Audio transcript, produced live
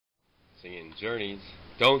Singing Journeys,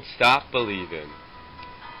 Don't Stop Believin'.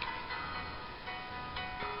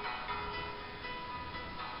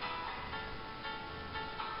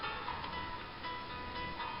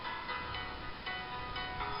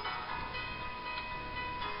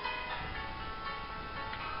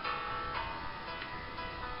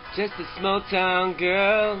 Just a small town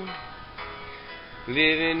girl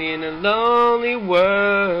living in a lonely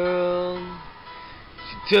world.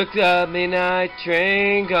 She took the midnight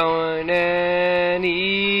train going anywhere.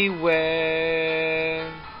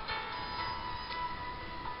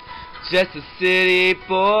 Just a city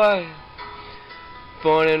boy,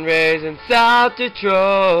 born and raised in South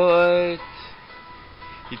Detroit.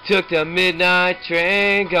 He took the midnight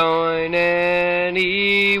train going anywhere.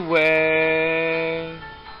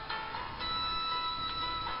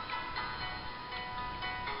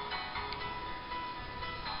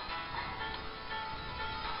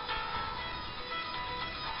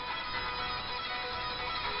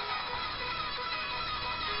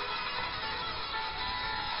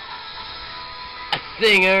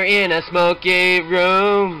 Singer in a smoky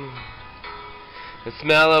room, the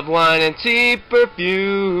smell of wine and cheap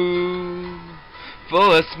perfume,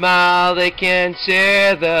 full of smile they can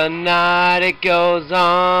share the night. It goes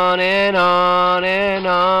on and on and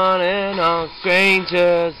on and on.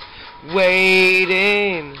 Strangers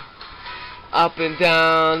waiting up and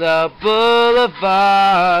down the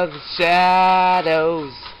boulevard, the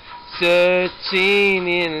shadows searching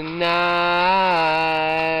in the night.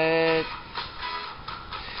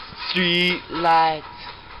 Street lights,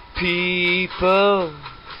 people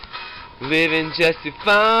living just to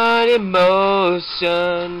find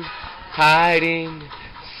emotion, hiding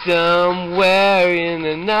somewhere in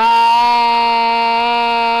the night.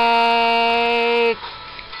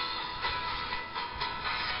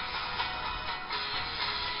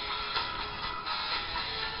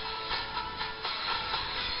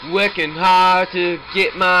 Working hard to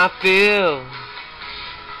get my fill.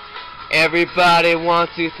 Everybody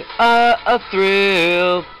wants a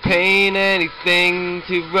thrill, paying anything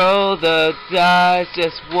to roll the dice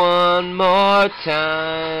just one more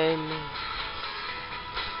time.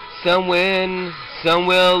 Some win, some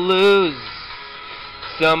will lose.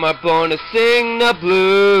 Some are born to sing the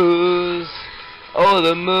blues. Oh,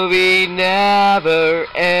 the movie never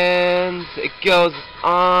ends. It goes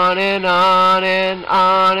on and on and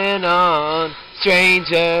on and on.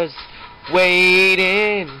 Strangers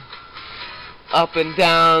waiting up and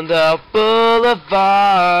down the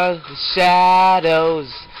boulevard, the shadows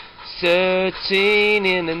searching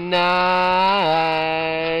in the night.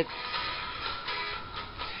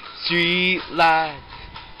 Street lights,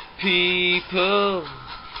 people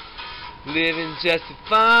living just to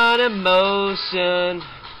find emotion,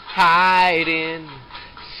 hiding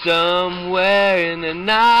somewhere in the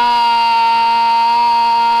night.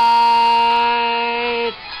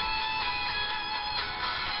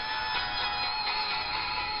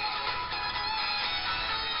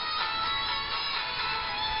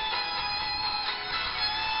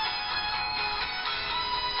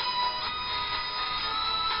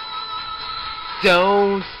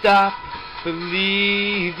 Don't stop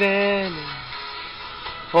believing.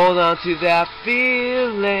 Hold on to that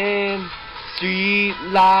feeling. Street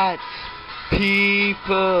lights,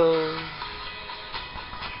 people.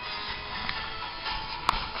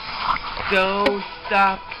 Don't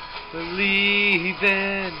stop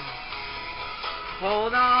believing.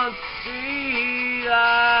 Hold on, street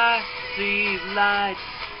lights,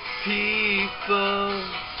 people.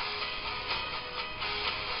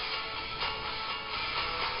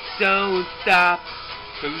 Don't stop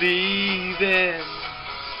believing.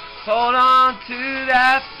 Hold on to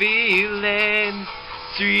that feeling.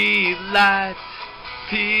 Street lights,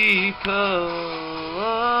 people.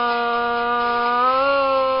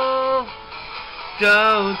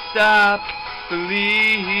 Don't stop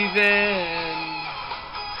believing.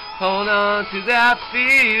 Hold on to that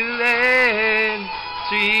feeling.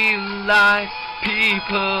 Street lights,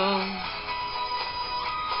 people.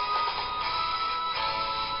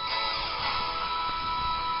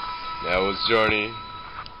 That was Journey.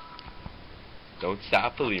 Don't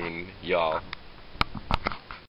stop believing, y'all.